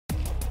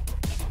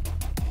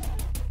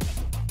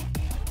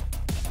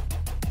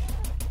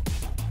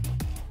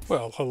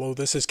Well, hello,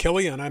 this is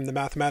Kelly and I'm the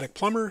Mathematic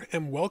Plumber,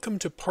 and welcome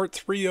to part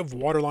 3 of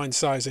waterline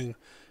sizing.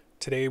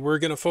 Today we're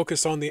going to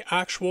focus on the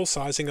actual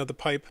sizing of the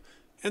pipe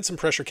and some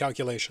pressure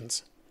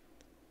calculations.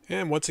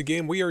 And once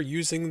again, we are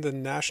using the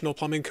National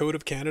Plumbing Code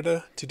of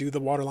Canada to do the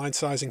waterline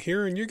sizing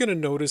here, and you're going to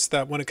notice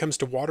that when it comes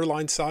to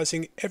waterline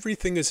sizing,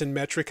 everything is in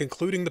metric,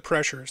 including the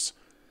pressures.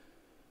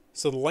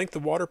 So the length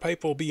of water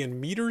pipe will be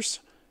in meters,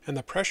 and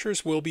the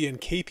pressures will be in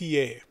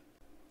kPa.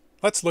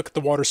 Let's look at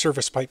the water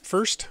service pipe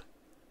first.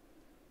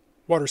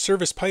 Water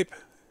service pipe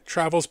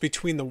travels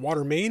between the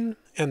water main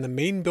and the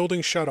main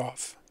building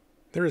shutoff.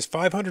 There is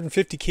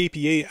 550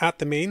 kPa at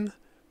the main,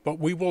 but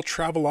we will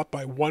travel up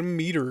by 1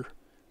 meter,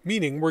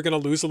 meaning we're going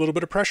to lose a little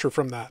bit of pressure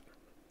from that.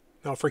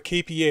 Now for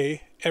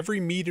kPa, every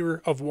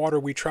meter of water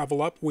we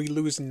travel up, we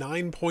lose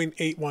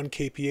 9.81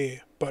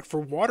 kPa. But for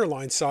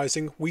waterline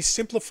sizing, we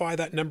simplify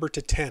that number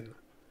to 10.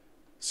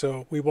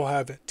 So we will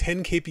have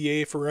 10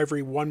 kPa for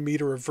every 1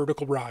 meter of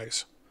vertical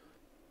rise.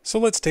 So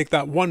let's take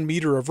that 1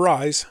 meter of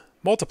rise,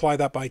 multiply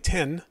that by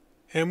 10,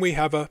 and we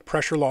have a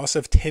pressure loss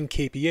of 10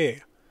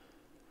 kPa.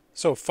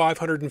 So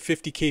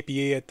 550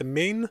 kPa at the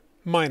main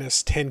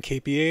minus 10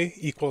 kPa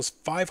equals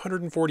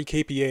 540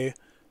 kPa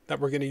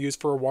that we're going to use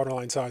for our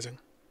waterline sizing.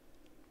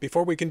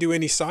 Before we can do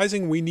any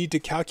sizing, we need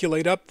to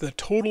calculate up the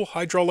total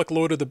hydraulic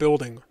load of the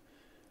building.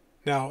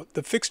 Now,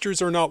 the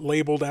fixtures are not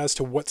labeled as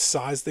to what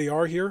size they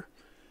are here,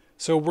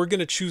 so we're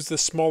going to choose the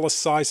smallest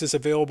sizes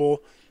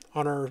available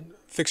on our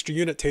fixture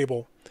unit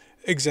table.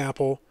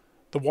 Example,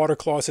 the water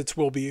closets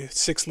will be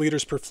 6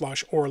 liters per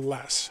flush or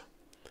less.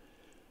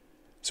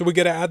 So we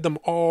got to add them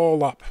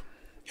all up,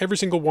 every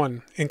single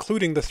one,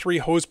 including the 3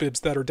 hose bibs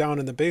that are down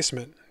in the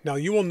basement. Now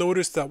you will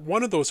notice that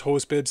one of those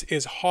hose bibs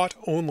is hot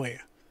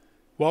only.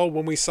 Well,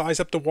 when we size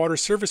up the water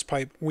service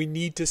pipe, we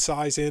need to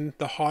size in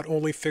the hot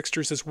only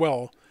fixtures as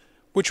well,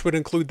 which would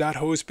include that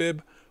hose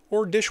bib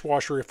or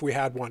dishwasher if we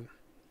had one.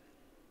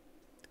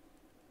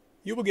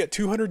 You will get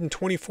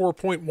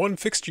 224.1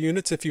 fixture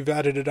units if you've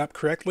added it up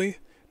correctly.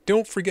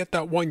 Don't forget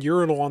that one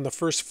urinal on the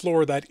first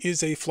floor that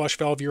is a flush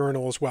valve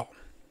urinal as well.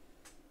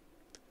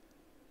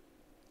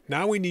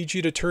 Now we need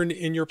you to turn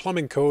in your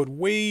plumbing code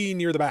way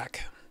near the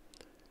back.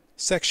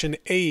 Section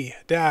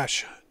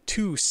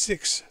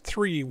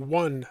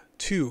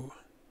A-26312.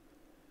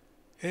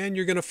 And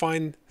you're going to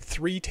find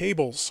 3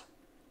 tables.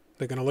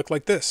 They're going to look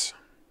like this.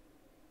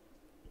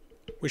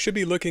 We should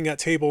be looking at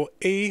table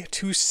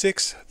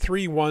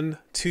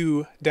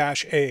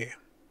A26312-A.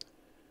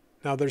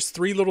 Now there's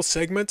 3 little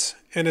segments,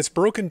 and it's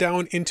broken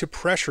down into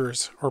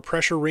pressures or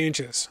pressure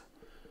ranges.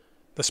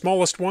 The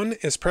smallest one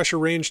is pressure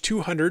range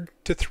 200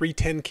 to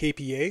 310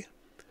 kPa.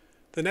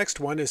 The next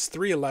one is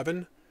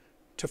 311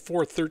 to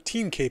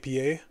 413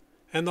 kPa.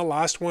 And the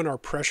last one are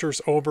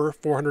pressures over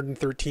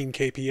 413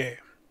 kPa.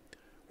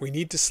 We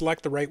need to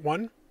select the right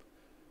one.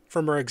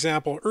 From our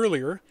example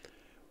earlier,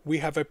 we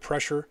have a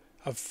pressure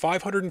of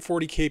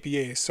 540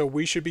 kPa, so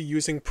we should be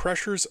using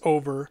pressures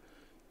over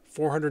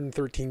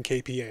 413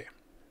 kPa.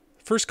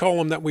 First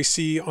column that we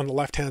see on the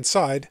left-hand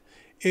side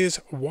is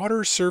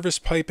water service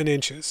pipe in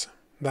inches.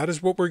 That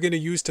is what we're going to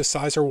use to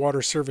size our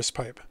water service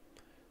pipe.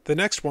 The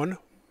next one,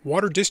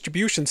 water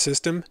distribution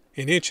system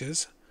in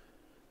inches.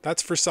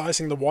 That's for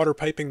sizing the water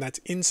piping that's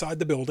inside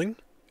the building.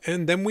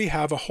 And then we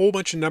have a whole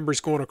bunch of numbers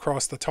going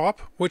across the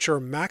top, which are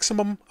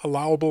maximum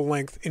allowable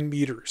length in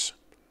meters.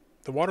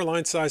 The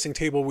waterline sizing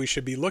table we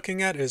should be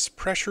looking at is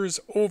pressures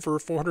over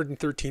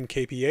 413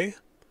 kPa.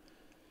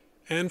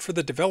 And for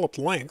the developed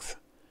length,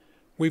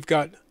 we've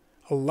got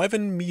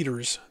 11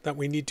 meters that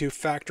we need to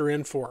factor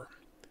in for.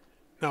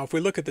 Now, if we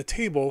look at the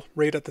table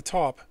right at the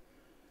top,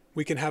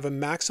 we can have a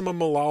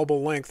maximum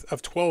allowable length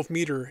of 12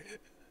 meter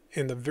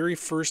in the very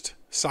first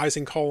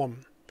sizing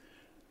column.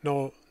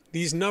 Now,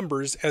 these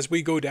numbers, as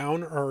we go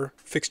down, are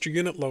fixture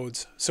unit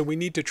loads. So we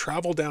need to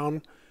travel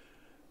down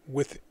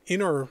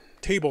within our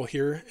table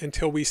here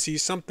until we see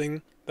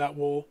something that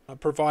will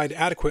provide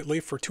adequately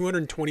for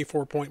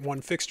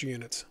 224.1 fixture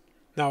units.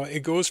 Now,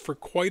 it goes for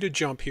quite a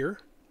jump here.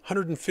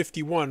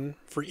 151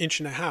 for 1.5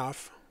 inches,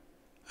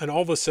 and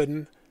all of a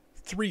sudden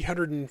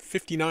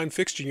 359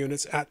 fixture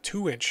units at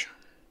 2 inch.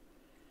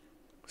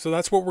 So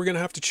that's what we're going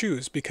to have to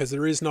choose because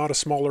there is not a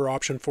smaller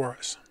option for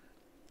us.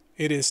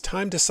 It is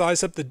time to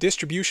size up the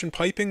distribution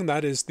piping,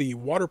 that is the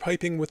water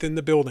piping within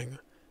the building,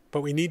 but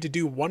we need to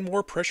do one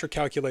more pressure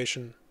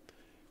calculation.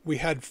 We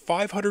had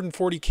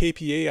 540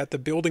 kPa at the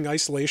building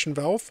isolation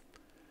valve,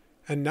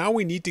 and now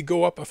we need to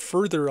go up a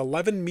further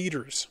 11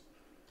 meters.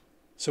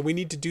 So we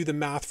need to do the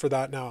math for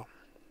that now.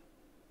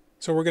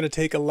 So we're going to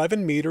take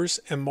 11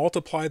 meters and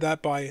multiply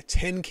that by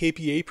 10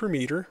 kPa per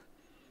meter,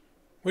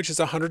 which is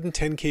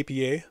 110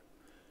 kPa.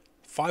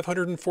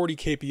 540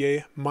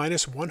 kPa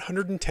minus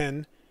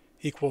 110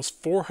 equals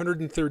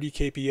 430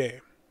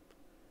 kPa.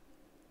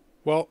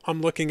 Well,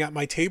 I'm looking at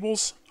my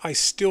tables. I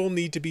still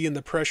need to be in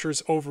the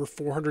pressures over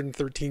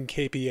 413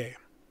 kPa.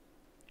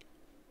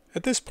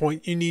 At this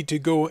point, you need to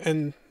go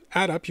and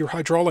add up your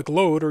hydraulic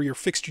load or your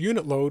fixed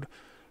unit load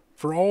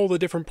for all the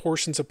different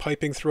portions of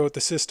piping throughout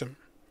the system.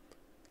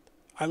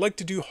 I like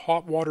to do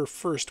hot water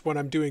first when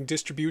I'm doing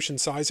distribution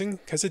sizing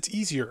because it's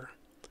easier.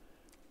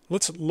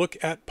 Let's look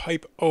at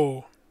pipe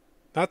O.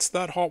 That's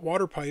that hot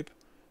water pipe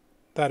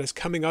that is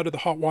coming out of the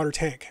hot water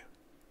tank.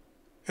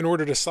 In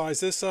order to size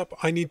this up,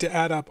 I need to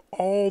add up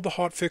all the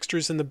hot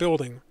fixtures in the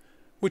building,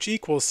 which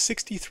equals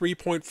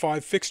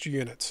 63.5 fixture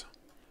units.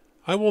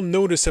 I will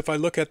notice if I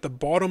look at the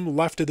bottom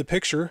left of the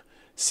picture,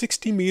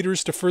 60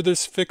 meters to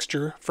furthest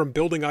fixture from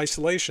building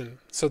isolation,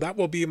 so that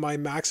will be my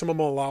maximum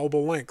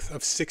allowable length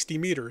of 60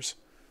 meters.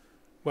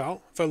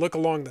 Well, if I look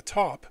along the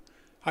top,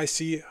 I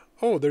see,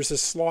 oh, there's a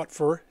slot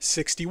for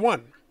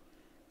 61.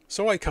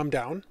 So I come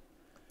down,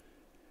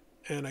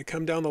 and I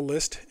come down the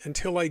list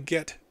until I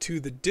get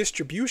to the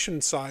distribution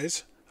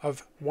size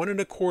of 1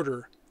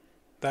 1/4.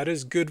 That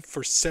is good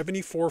for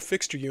 74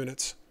 fixture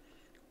units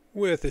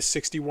with a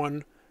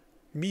 61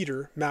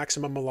 meter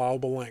maximum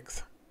allowable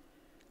length.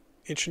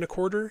 1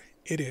 1/4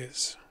 it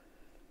is.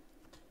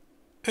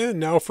 And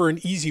now for an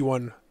easy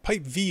one,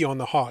 pipe V on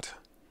the hot.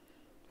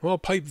 Well,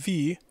 pipe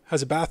V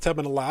has a bathtub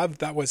and a lav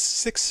that was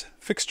 6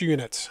 fixture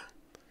units.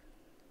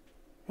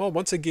 Well,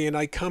 once again,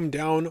 I come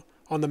down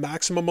on the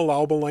maximum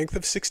allowable length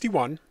of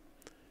 61.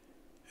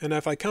 And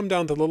if I come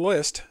down to the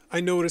list,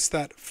 I notice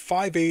that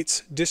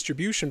 5/8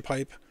 distribution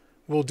pipe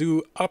will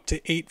do up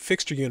to 8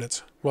 fixture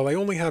units. Well, I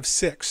only have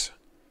 6.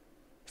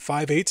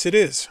 5/8 it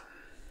is.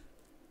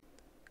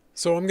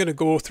 So I'm going to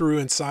go through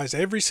and size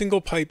every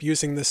single pipe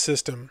using this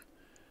system.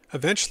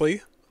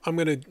 Eventually, I'm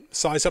going to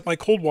size up my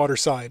cold water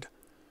side.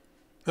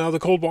 Now the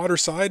cold water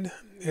side,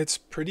 it's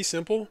pretty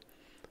simple.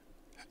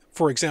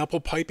 For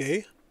example, pipe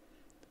A,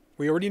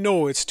 we already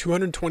know it's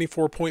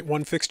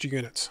 224.1 fixture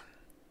units.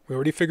 We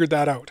already figured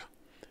that out.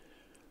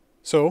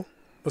 So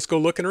let's go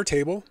look in our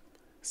table.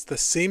 It's the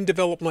same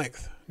developed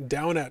length,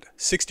 down at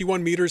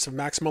 61 meters of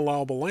maximum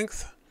allowable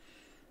length.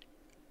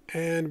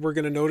 And we're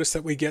going to notice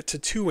that we get to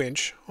 2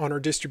 inch on our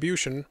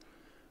distribution,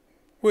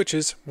 which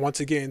is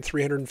once again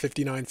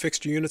 359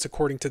 fixture units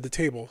according to the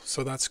table.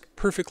 So that's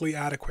perfectly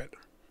adequate.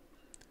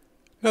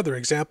 Another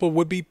example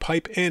would be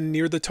pipe N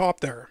near the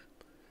top there.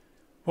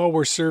 Well,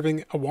 we're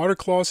serving a water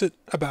closet,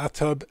 a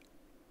bathtub,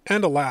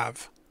 and a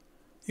lav.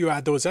 You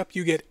add those up,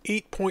 you get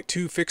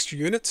 8.2 fixture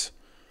units.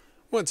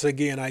 Once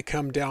again, I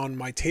come down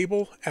my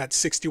table at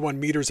 61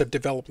 meters of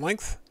developed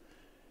length,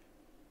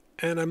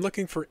 and I'm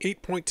looking for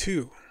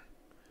 8.2.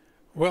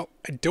 Well,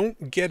 I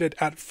don't get it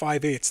at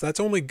 5/8. That's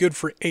only good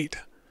for 8.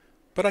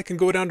 But I can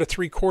go down to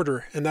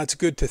 3/4, and that's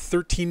good to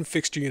 13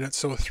 fixture units,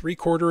 so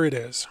 3/4 it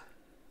is.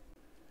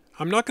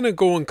 I'm not going to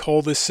go and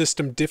call this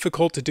system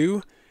difficult to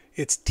do.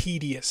 It's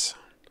tedious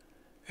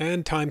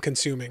and time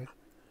consuming.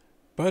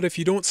 But if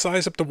you don't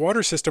size up the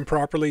water system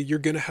properly, you're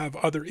going to have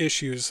other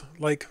issues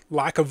like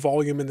lack of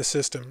volume in the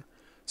system.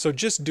 So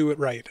just do it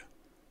right.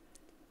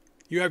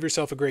 You have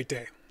yourself a great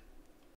day.